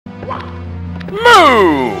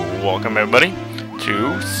Moo! Welcome everybody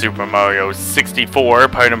to Super Mario 64,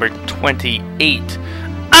 part number 28.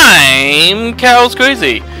 I'm Cows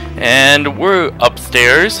Crazy, and we're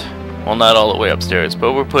upstairs. Well, not all the way upstairs,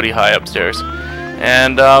 but we're pretty high upstairs.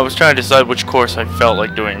 And I was trying to decide which course I felt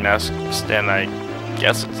like doing next, and I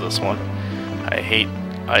guess it's this one.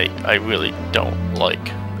 I really don't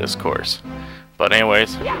like this course. But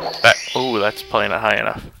anyways, oh, that's probably not high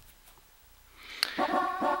enough.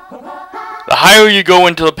 The higher you go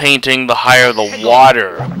into the painting, the higher the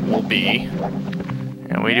water will be.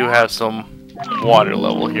 And we do have some water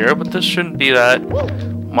level here, but this shouldn't be that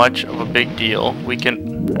much of a big deal. We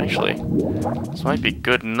can, actually, this might be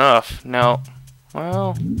good enough. Now,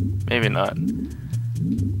 well, maybe not.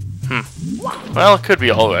 Well, it could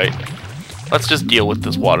be alright. Let's just deal with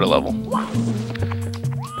this water level.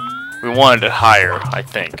 We wanted it higher, I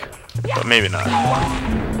think, but maybe not.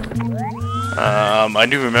 I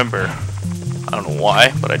do remember, I don't know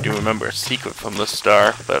why, but I do remember a secret from this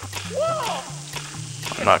star, but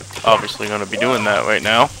I'm not obviously going to be doing that right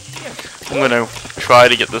now. I'm going to try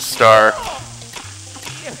to get this star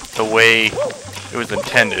the way it was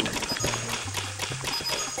intended.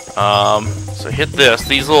 So hit this.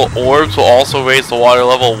 These little orbs will also raise the water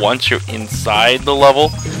level once you're inside the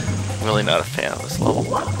level. I'm really not a fan of this level.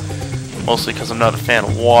 Mostly because I'm not a fan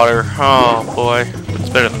of water. Oh boy. It's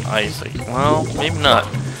better than ice. Well, maybe not.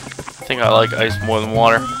 I think I like ice more than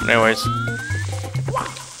water. But anyways.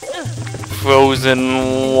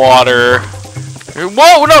 Frozen water.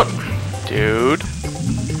 Whoa, no! Dude.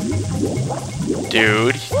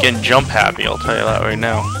 Dude, he's getting jump happy, I'll tell you that right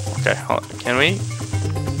now. Okay, hold on. Can we?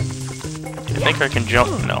 I think I can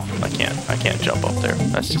jump. No, I can't. I can't jump up there.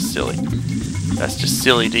 That's just silly. That's just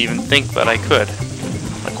silly to even think that I could.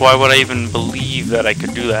 Like, why would I even believe that I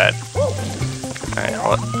could do that? Alright,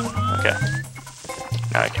 hold on. Okay.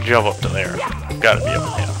 Now I can jump up to there. Gotta be able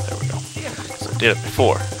to. Yeah, there we go. So I did it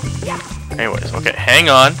before. Anyways, okay, hang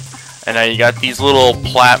on. And now you got these little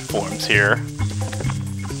platforms here.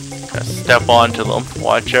 Gotta step onto them.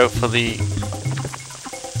 Watch out for the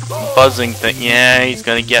buzzing thing. Yeah, he's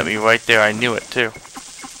gonna get me right there. I knew it too.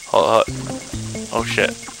 Hold. Oh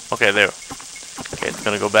shit. Okay, there. Okay, it's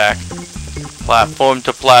gonna go back. Platform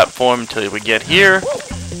to platform until we get here.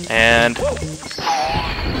 And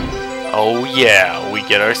oh yeah, we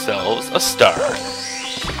get ourselves a star.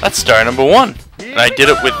 That's star number 1. And I did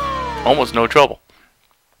it with almost no trouble.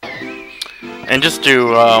 And just to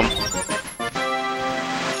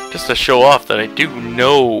show off that I do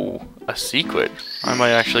know a secret, I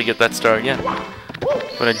might actually get that star again.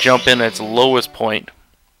 I'm gonna jump in at its lowest point.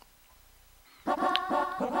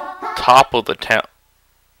 Top of the town.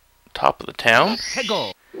 Top of the town?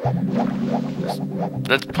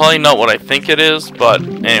 That's probably not what I think it is, but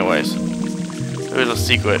anyways. There's a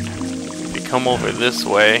secret. If you come over this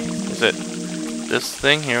way, is it this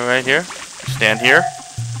thing here, right here? You stand here.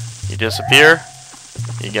 You disappear.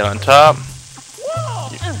 You get on top.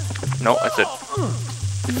 No, that's it.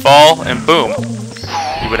 You fall, and boom.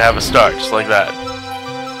 You would have a star, just like that.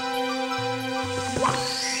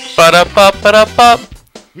 Ba-da-ba-ba-da-ba.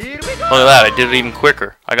 Look at that, I did it even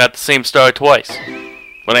quicker. I got the same star twice.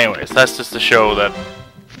 But anyways, that's just to show that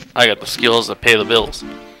I got the skills that pay the bills.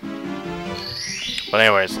 But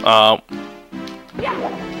anyways, I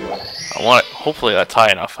want it, hopefully that's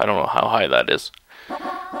high enough. I don't know how high that is.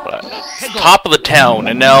 But it's top of the town,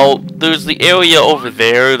 and now there's the area over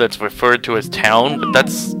there that's referred to as town, but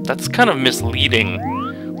that's kind of misleading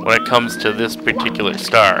when it comes to this particular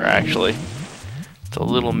star, actually. It's a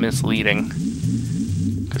little misleading.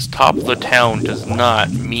 Because top of the town does not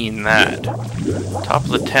mean that. Top of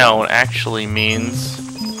the town actually means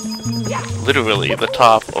literally the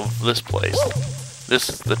top of this place. This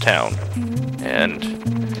is the town. And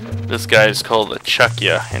this guy is called a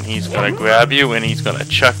Chuckya, and he's gonna grab you and he's gonna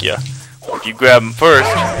chuck you. If you grab him first,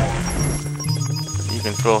 you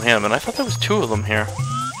can throw him. And I thought there was 2 of them here.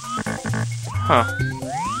 Huh.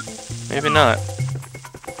 Maybe not.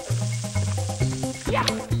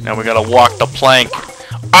 Now we gotta walk the plank.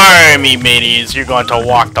 Army mateys, you're going to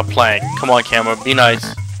walk the plank. Come on, camera, be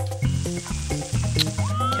nice.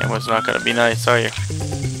 Camera's not gonna be nice, are you?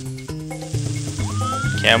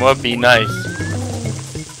 Camera, be nice.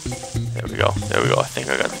 There we go, there we go. I think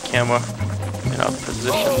I got the camera in a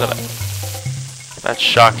position that that's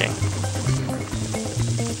shocking.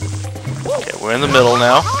 Okay, we're in the middle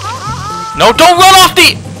now. No, don't run off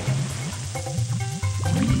the...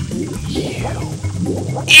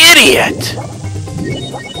 You idiot!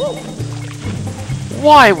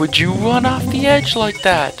 Why would you run off the edge like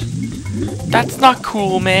that? That's not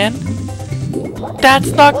cool, man.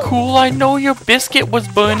 That's not cool. I know your biscuit was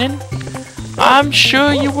burning. I'm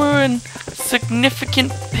sure you were in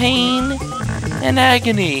significant pain and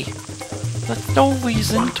agony. That's no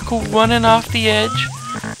reason to go running off the edge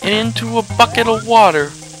and into a bucket of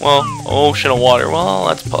water. Well, ocean of water. Well,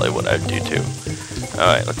 that's probably what I'd do too.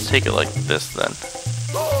 Alright, let's take it like this then.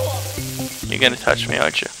 You're gonna touch me,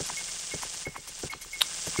 aren't you?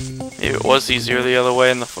 Maybe it was easier the other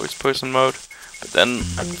way in the first person mode, but then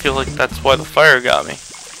I feel like that's why the fire got me.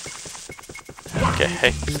 Okay,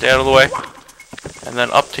 hey, stay out of the way. And then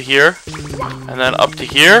up to here. And then up to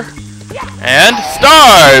here. And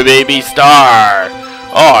star, baby, star!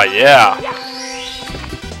 Oh, yeah.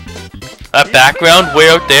 That background way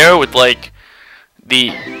out there with, like,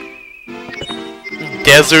 the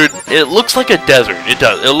desert. It looks like a desert. It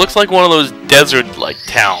does. It looks like one of those desert-like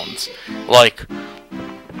towns. Like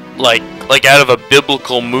out of a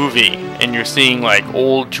biblical movie. And you're seeing, like,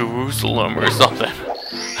 old Jerusalem or something.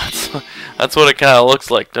 That's what it kind of looks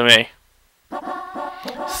like to me.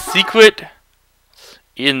 Secret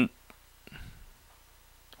in...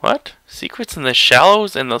 What? Secrets in the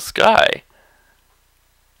shallows in the sky.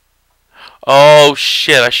 Oh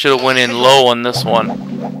shit, I should have went in low on this one.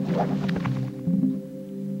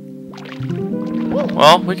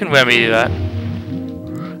 Well, we can remedy that.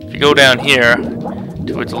 If you go down here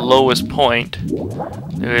to its lowest point,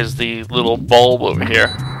 there is the little bulb over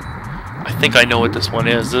here. I think I know what this one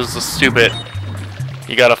is. This is the stupid.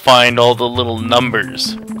 You gotta find all the little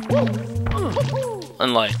numbers.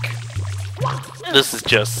 And like, this is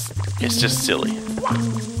just, it's just silly.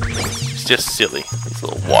 It's just silly. These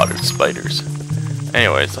little water spiders.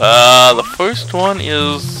 Anyways, the first one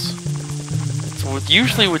is, it's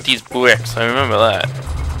usually with these bricks. I remember that.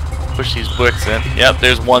 Push these bricks in. Yep,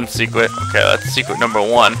 there's one secret. Okay, that's secret number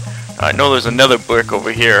one. I know there's another brick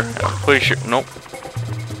over here. I'm pretty sure, nope.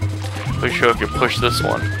 Pretty sure if you push this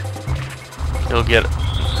one, you'll get it.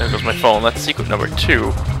 There goes my phone. That's secret number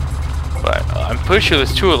 2. But I'm pretty sure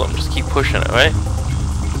there's 2 of them. Just keep pushing it, right?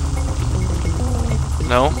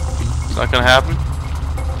 No? It's not gonna happen?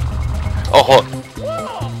 Oh, hold.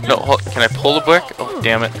 No, hold. Can I pull the brick? Oh,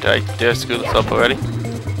 damn it. Did I screw this up already?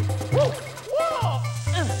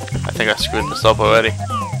 I think I screwed this up already.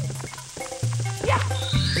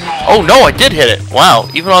 Oh, no, I did hit it. Wow.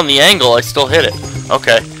 Even on the angle, I still hit it.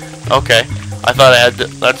 Okay. Okay. I thought I had to,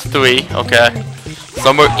 that's 3. Okay.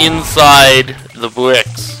 Somewhere inside the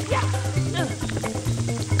bricks.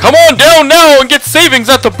 Come on down now and get savings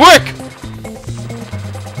at the brick!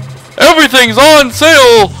 Everything's on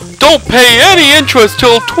sale! Don't pay any interest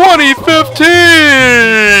till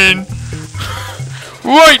 2015!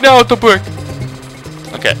 Right now at the brick!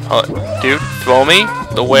 Okay, dude, throw me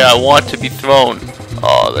the way I want to be thrown.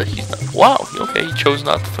 Oh, that he's not. Wow, okay, he chose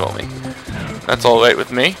not to throw me. That's alright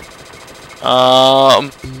with me. I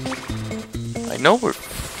know where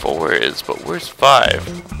 4 is, but where's 5?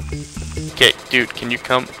 Okay, dude, can you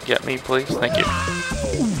come get me, please? Thank you.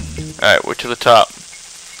 Alright, we're to the top.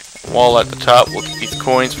 While at the top, we'll get these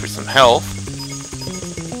coins for some health.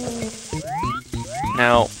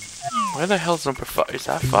 Now, where the hell's number 5? Is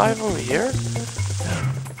that 5 over here?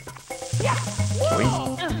 Can we?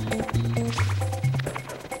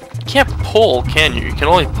 You can't pull, can you? You can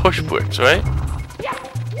only push bricks, right?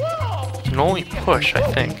 You can only push, I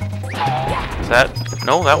think. Is that?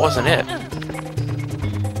 No, that wasn't it.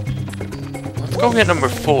 Let's go get number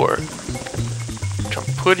 4. Which I'm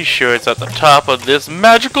pretty sure it's at the top of this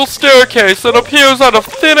magical staircase that appears out of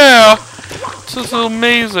thin air. This is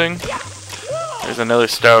amazing. There's another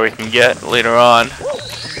star we can get later on.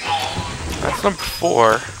 That's number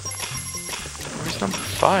 4. Where's number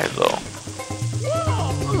 5 though?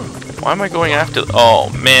 Why am I going after? Oh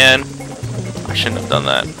man, I shouldn't have done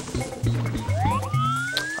that.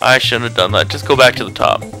 I shouldn't have done that. Just go back to the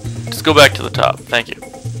top. Just go back to the top. Thank you.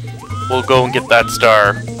 We'll go and get that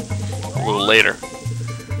star a little later.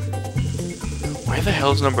 Where the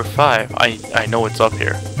hell's number 5? I know it's up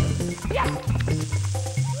here.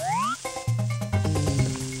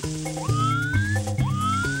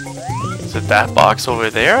 Is it that box over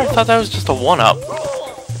there? I thought that was just a 1-up.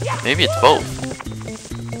 Maybe it's both.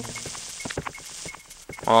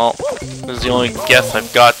 Well, this is the only guess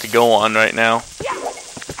I've got to go on right now.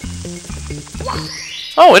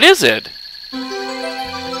 Oh, it is it!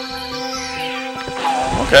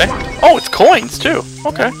 Okay. Oh, it's coins too!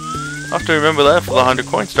 Okay. I'll have to remember that for the 100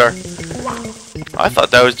 coin star. I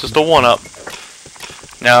thought that was just a 1-up.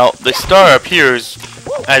 Now, the star appears,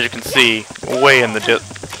 as you can see, way in the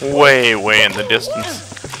way in the distance.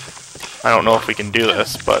 I don't know if we can do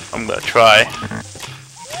this, but I'm gonna try.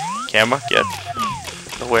 Camera, get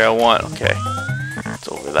the way I want. Okay, it's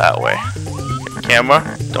over that way. Okay,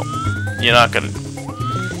 Camera, don't. You're not gonna.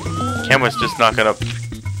 Camera's just not gonna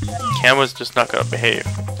behave.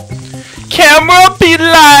 Camera be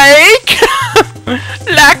like,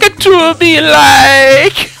 like a tour be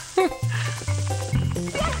like.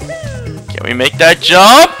 Can we make that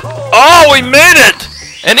jump? Oh, we made it!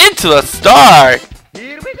 And into the star.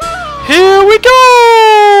 Here we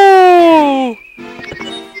go!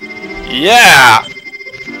 Yeah!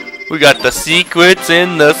 We got the secrets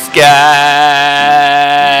in the sky.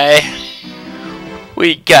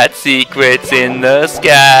 We got secrets in the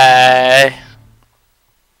sky.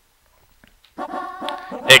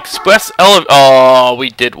 Express elevator. Oh, we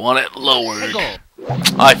did want it lowered.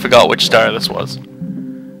 I forgot which star this was.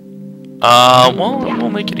 Well, it will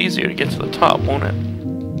make it easier to get to the top, won't it?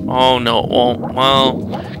 Oh, no, it won't. Well,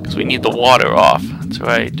 because we need the water off. That's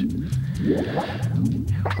right.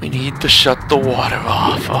 We need to shut the water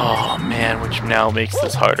off. Oh, man, which now makes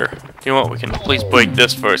this harder. You know what? We can please break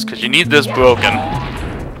this first, because you need this broken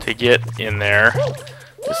to get in there.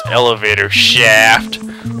 This elevator shaft.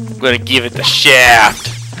 I'm going to give it the shaft.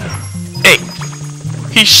 Hey!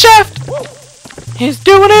 He's shaft! He's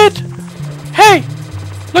doing it! Hey!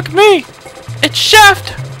 Look at me! It's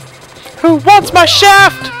Shaft! Who wants my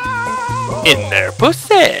shaft? In their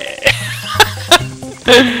pussy!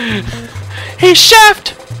 He's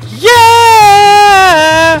Shaft!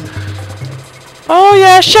 Yeah! Oh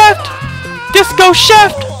yeah, Shaft! Disco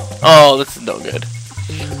Shaft! Oh, this is no good.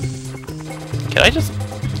 Can I just...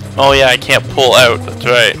 Oh yeah, I can't pull out. That's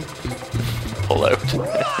right. Pull out.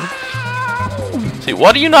 See,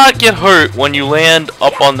 why do you not get hurt when you land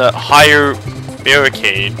up on the higher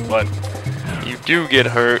barricade, but you do get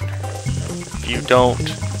hurt if you don't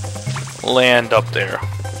land up there?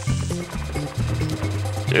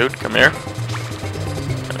 Dude, come here.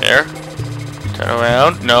 Come here. Turn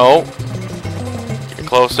around. No. Get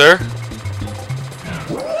closer.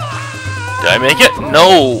 Did I make it?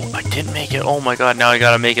 No! I didn't make it. Oh my god, now I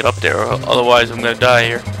gotta make it up there, otherwise I'm gonna die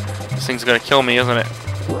here. This thing's gonna kill me, isn't it?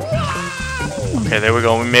 Okay, there we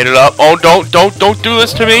go. We made it up. Oh, don't do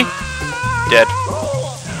this to me. Dead.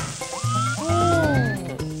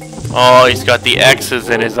 Oh, he's got the X's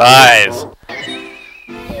in his eyes.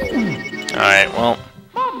 Alright, well.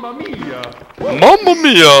 Mamma mia! Mamma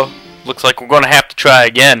mia! Looks like we're gonna have to try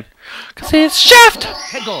again. Cause it's Shaft!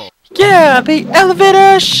 Yeah, the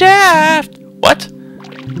elevator shaft! What?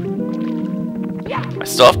 I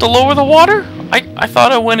still have to lower the water? I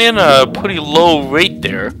thought I went in a pretty low rate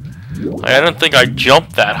there. Like, I don't think I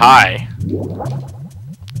jumped that high.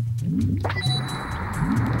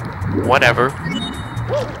 Whatever.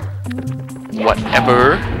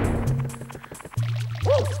 Whatever.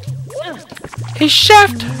 He's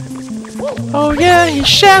Shaft! Oh yeah, he's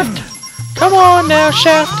Shaft! Come on now,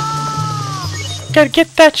 Shaft! Gotta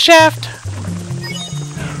get that shaft!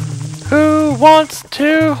 Who wants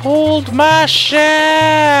to hold my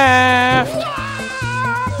shaft?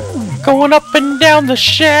 Going up and down the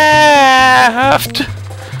shaft!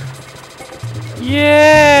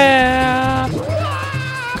 Yeah!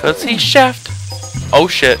 Cause he's Shaft! Oh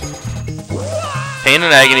shit. Pain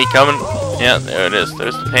and agony coming. Yeah, there it is.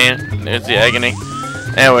 There's the pain. There's the agony.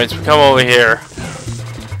 Anyways, we come over here.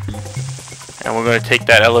 And we're going to take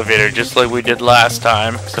that elevator just like we did last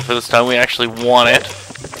time. Except for this time we actually want it.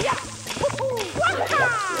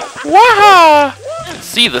 Waha! You can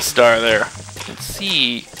see the star there. You can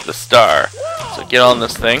see the star. So get on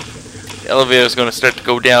this thing. The elevator is going to start to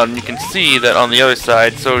go down. And you can see that on the other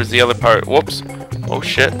side, so is the other part. Whoops. Oh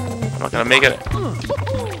shit. I'm not going to make it.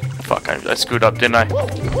 Fuck, I screwed up, didn't I?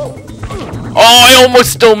 Oh, I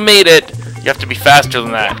almost still made it! You have to be faster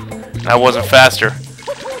than that. And I wasn't faster.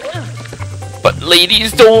 But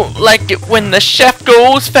ladies don't like it when the shaft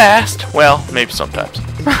goes fast. Well, maybe sometimes.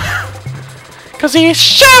 Cause he's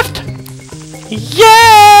Shaft!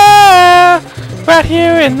 Yeah! Right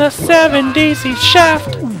here in the 70s, he's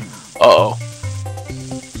Shaft. Uh-oh.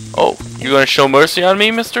 Oh, you gonna show mercy on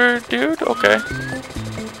me, Mr. Dude? Okay.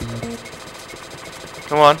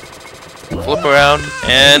 Come on. Flip around,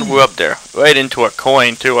 and we're up there. Right into our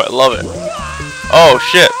coin, too. I love it. Oh,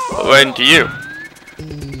 shit. Right into you.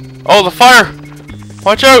 Oh, the fire!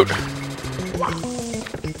 Watch out!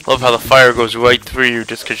 Love how the fire goes right through you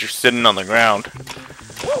just because you're sitting on the ground.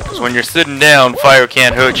 Because when you're sitting down, fire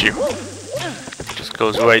can't hurt you. It just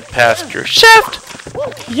goes right past your shaft!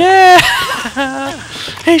 Yeah!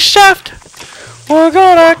 Hey, Shaft! We're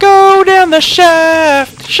gonna go down the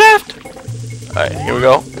shaft! Shaft! Alright, here we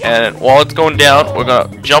go. And while it's going down, we're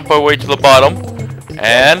gonna jump our way to the bottom.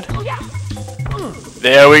 And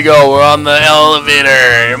there we go, we're on the elevator.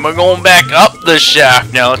 And we're going back up the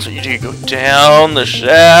shaft now. That's what you do, you go down the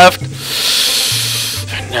shaft.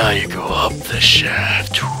 Now you go up the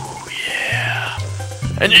shaft. Ooh, yeah.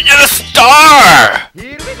 And you get a star!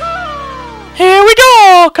 Here we go! Here we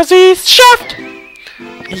go! 'Cause he's shaft!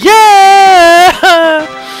 Yeah!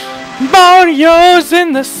 Mario's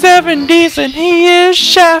in the 70s and he is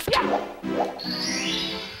shaft!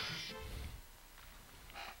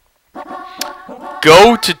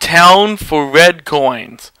 Go to town for red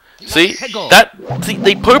coins. See? See,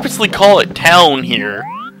 they purposely call it town here.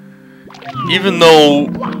 Even though,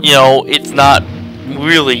 you know, it's not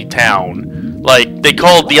really town. Like, they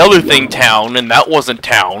called the other thing town, and that wasn't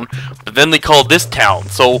town. But then they called this town.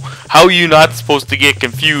 So, how are you not supposed to get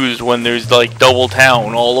confused when there's, like, double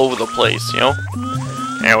town all over the place, you know?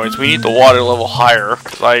 Anyways, we need the water level higher,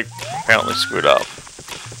 because I apparently screwed up.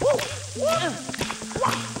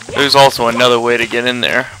 There's also another way to get in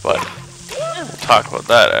there, but we'll talk about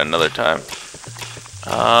that at another time.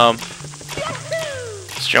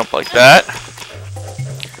 Let's jump like that.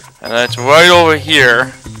 And that's right over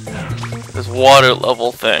here. This water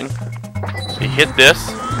level thing. So you hit this,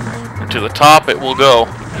 and to the top it will go.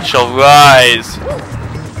 It shall rise.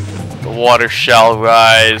 The water shall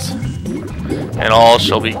rise. And all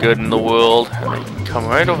shall be good in the world. And then you come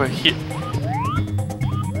right over here.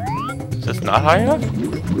 Is this not high enough?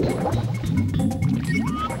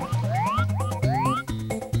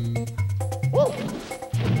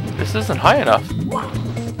 This isn't high enough.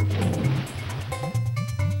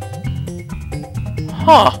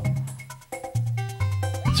 Huh.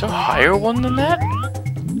 Is there a higher one than that?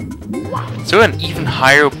 Is there an even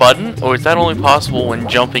higher button? Or is that only possible when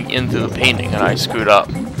jumping into the painting and I screwed up?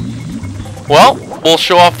 Well, we'll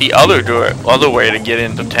show off the other way to get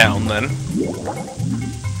into town then.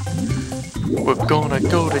 We're gonna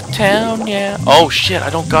go to town, yeah. Oh shit, I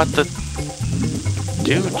don't got the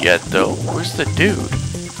dude yet though. Where's the dude?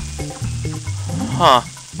 Huh.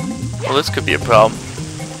 Well, this could be a problem.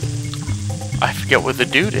 I forget where the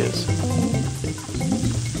dude is.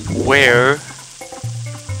 Where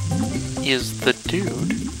is the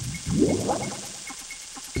dude?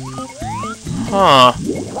 Huh.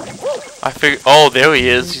 I figured. Oh, there he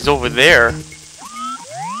is. He's over there.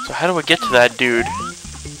 So how do I get to that dude?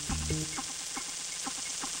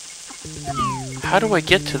 How do I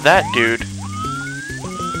get to that dude?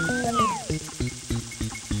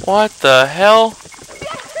 What the hell?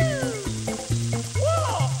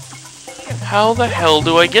 How the hell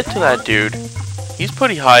do I get to that dude? He's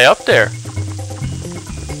pretty high up there.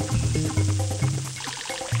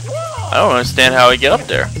 I don't understand how I get up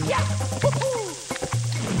there.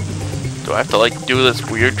 Do I have to like do this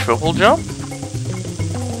weird triple jump?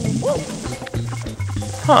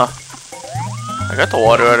 Huh. I got the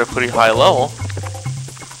water at a pretty high level.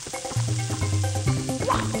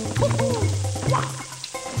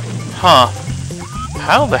 Huh.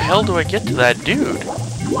 How the hell do I get to that dude?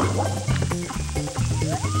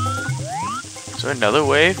 Is there another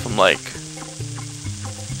way from like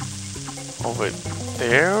over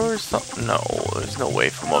there or something? No, there's no way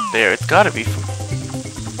from up there. It's gotta be from...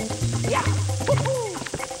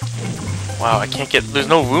 Wow, I can't get... There's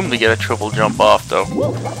no room to get a triple jump off though.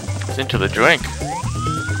 It's into the drink.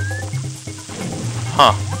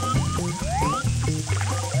 Huh.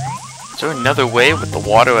 Is there another way with the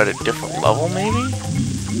water at a different level maybe?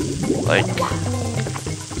 Like...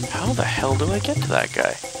 How the hell do I get to that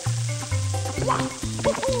guy?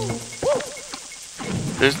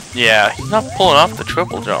 Yeah, he's not pulling off the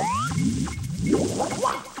triple jump.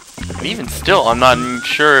 And even still, I'm not even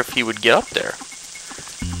sure if he would get up there.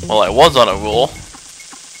 Well, I was on a roll.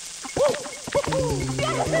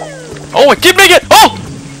 Oh, I did make it! Oh!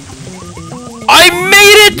 I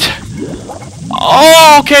made it!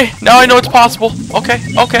 Oh, okay. Now I know it's possible. Okay.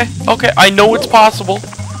 I know it's possible.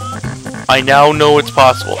 I now know it's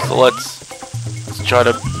possible. So let's try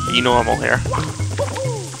to be normal here.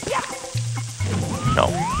 No.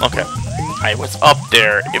 Okay. I was up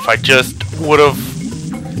there. If I just would have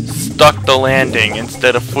stuck the landing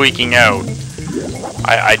instead of freaking out,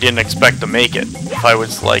 I didn't expect to make it. If I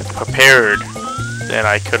was like prepared, then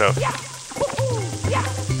I could have.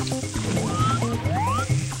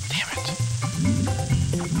 Damn it.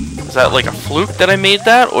 Is that like a fluke that I made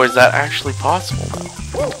that, or is that actually possible now?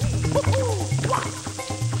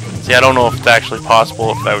 See, I don't know if it's actually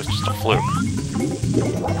possible if that was just a fluke.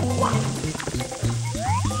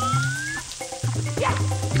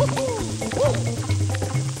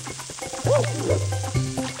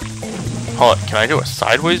 Hold on, can I do a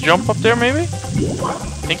sideways jump up there maybe? I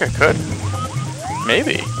think I could.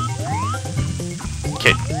 Maybe.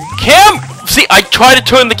 Okay. See, I tried to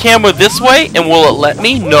turn the camera this way, and will it let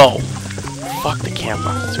me? No. Fuck the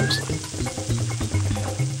camera, seriously.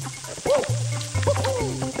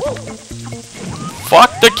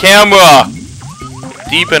 Fuck the camera!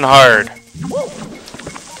 Deep and hard.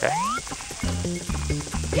 Okay.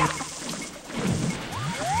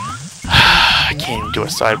 I can't even do a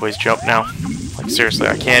sideways jump now. Like, seriously,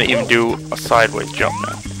 I can't even do a sideways jump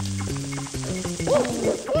now.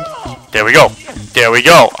 There we go. There we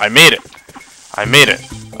go. I made it. I made it.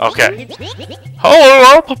 Okay. Hello,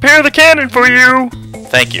 I'll prepare the cannon for you.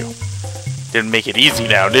 Thank you. Didn't make it easy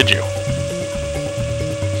now, did you?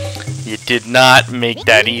 You did not make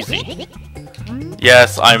that easy.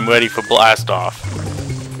 Yes, I'm ready for blast off.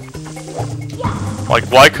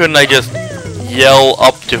 Like, why couldn't I just yell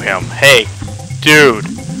up to him? Hey, dude,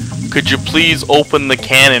 could you please open the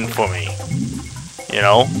cannon for me? You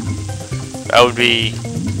know? That would be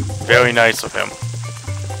very nice of him.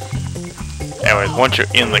 Anyways, once you're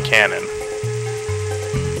in the cannon,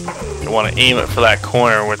 you want to aim it for that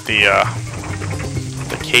corner with the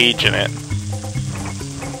cage in it.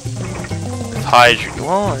 As high as you...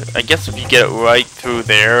 Well, I guess if you get it right through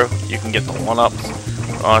there, you can get the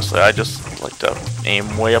one-ups. Honestly, I just like to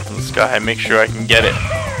aim way up in the sky and make sure I can get it.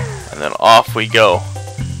 And then off we go.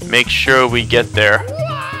 Make sure we get there.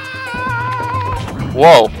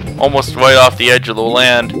 Whoa! Almost right off the edge of the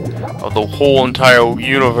land of the whole entire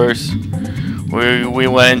universe. We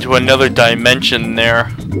went into another dimension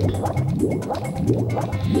there.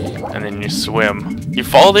 And then you swim. You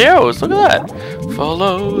follow the arrows, look at that.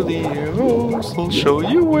 Follow the arrows, they'll show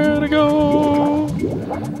you where to go.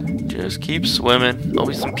 Just keep swimming. There'll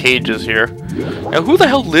be some cages here. Now who the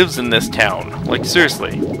hell lives in this town? Like,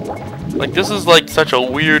 seriously. Like, this is like such a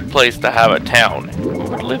weird place to have a town. Who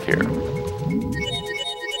would live here? Now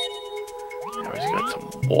we've got some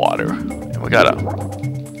water. And we got a...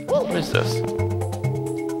 What is this?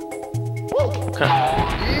 Okay.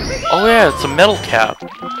 Oh yeah, it's a metal cap.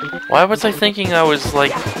 Why was I thinking I was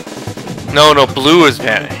like... No, blue is...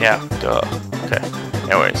 Yeah, duh. Okay.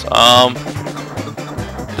 Anyways,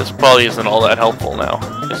 this probably isn't all that helpful now,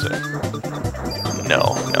 is it?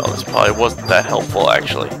 No, this probably wasn't that helpful,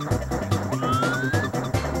 actually.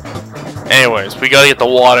 Anyways, we gotta get the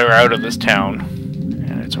water out of this town.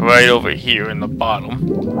 And it's right over here in the bottom.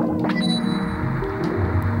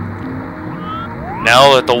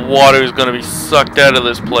 Now that the water is gonna be sucked out of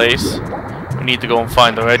this place, we need to go and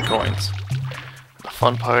find the red coins. The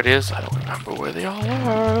fun part is, I don't remember where they all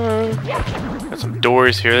are. Got some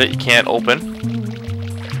doors here that you can't open.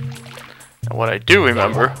 And what I do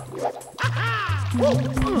remember...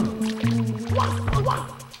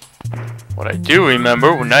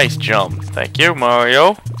 Nice jump. Thank you,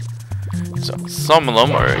 Mario. So, some of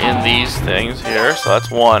them are in these things here, so that's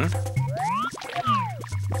one.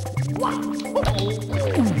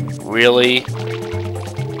 Really?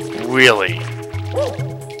 Really?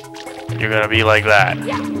 You're gonna be like that?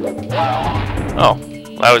 Oh,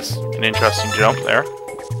 that was an interesting jump there.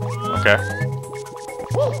 Okay.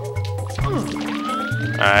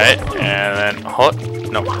 Alright, and then... Oh,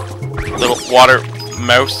 no. Little water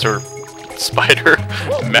mouse or spider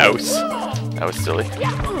mouse. That was silly.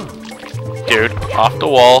 Dude, off the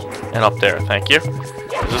wall and up there. Thank you.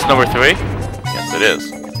 Is this number 3? Yes, it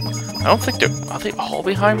is. I don't think they're... Are they all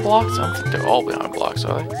behind blocks? I don't think they're all behind blocks,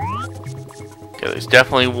 are they? Okay, there's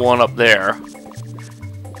definitely one up there.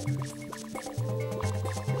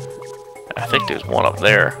 I think there's one up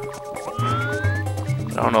there.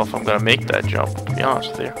 I don't know if I'm gonna make that jump, to be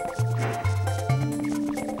honest with you.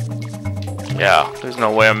 Yeah, there's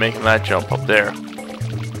no way I'm making that jump up there.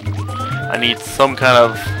 I need some kind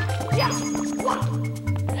of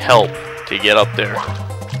help to get up there.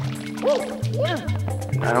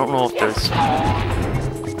 I don't know if there's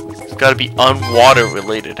gotta be unwater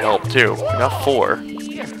related help too. We got 4. I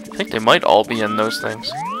think they might all be in those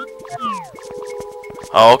things.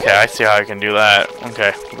 Oh, okay, I see how I can do that.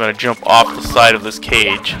 Okay, I'm gonna jump off the side of this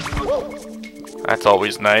cage. That's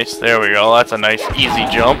always nice. There we go, that's a nice easy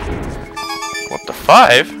jump. What the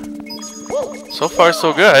 5? So far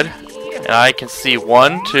so good. And I can see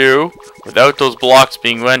 1, 2, without those blocks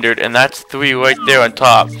being rendered, and that's 3 right there on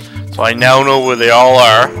top. So I now know where they all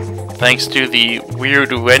are, thanks to the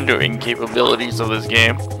weird rendering capabilities of this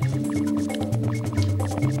game.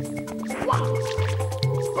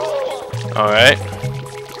 Alright.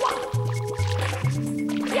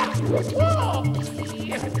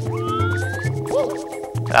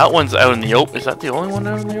 That one's out in the open. Is that the only one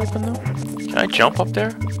out in the open though? Can I jump up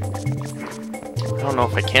there? I don't know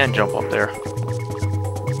if I can jump up there.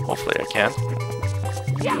 Hopefully I can.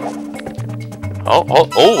 Oh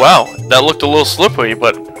wow. That looked a little slippery,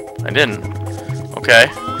 but I didn't. Okay.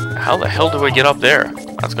 How the hell do I get up there?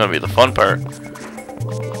 That's gonna be the fun part.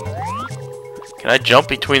 Can I jump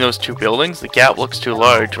between those 2 buildings? The gap looks too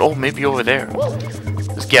large. Oh, maybe over there.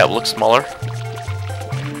 gap look smaller?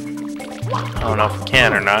 I don't know if we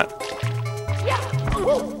can or not.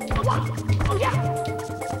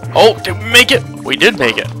 Oh, did we make it? We did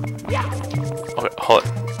make it. Okay, hold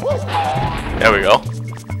it. There we go.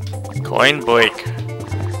 Coin break.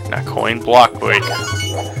 Not coin block break.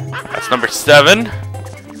 That's number 7.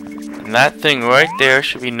 And that thing right there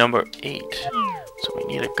should be number 8. So we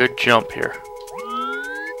need a good jump here.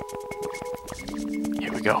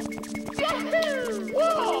 Here we go.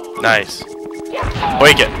 Nice.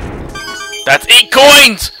 Break it. That's 8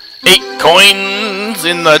 coins! 8 coins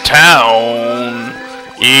in the town.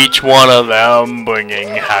 Each one of them bringing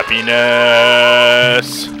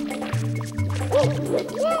happiness.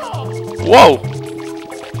 Whoa!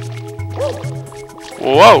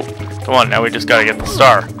 Whoa! Come on, now we just gotta get the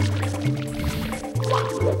star.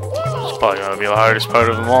 It's probably gonna be the hardest part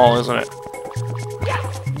of them all, isn't it?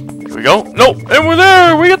 Here we go. Nope! And we're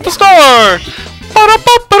there! We get the star!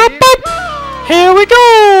 Here we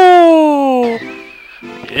go!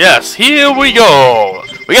 Yes, here we go!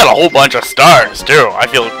 We got a whole bunch of stars, too. I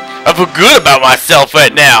feel good about myself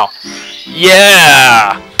right now.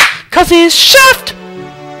 Yeah! 'Cause he's Shaft!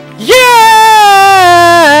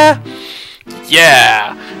 Yeah!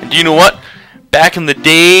 Yeah! And do you know what? Back in the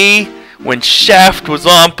day, when Shaft was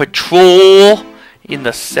on patrol in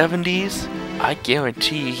the 70s, I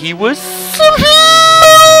guarantee he was smooth!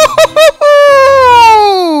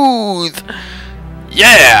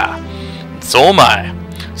 Yeah! So am I.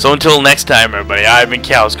 So until next time, everybody, I've been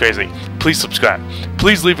Cows Crazy. Please subscribe.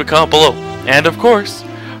 Please leave a comment below. And of course,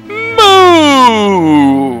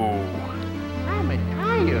 moo!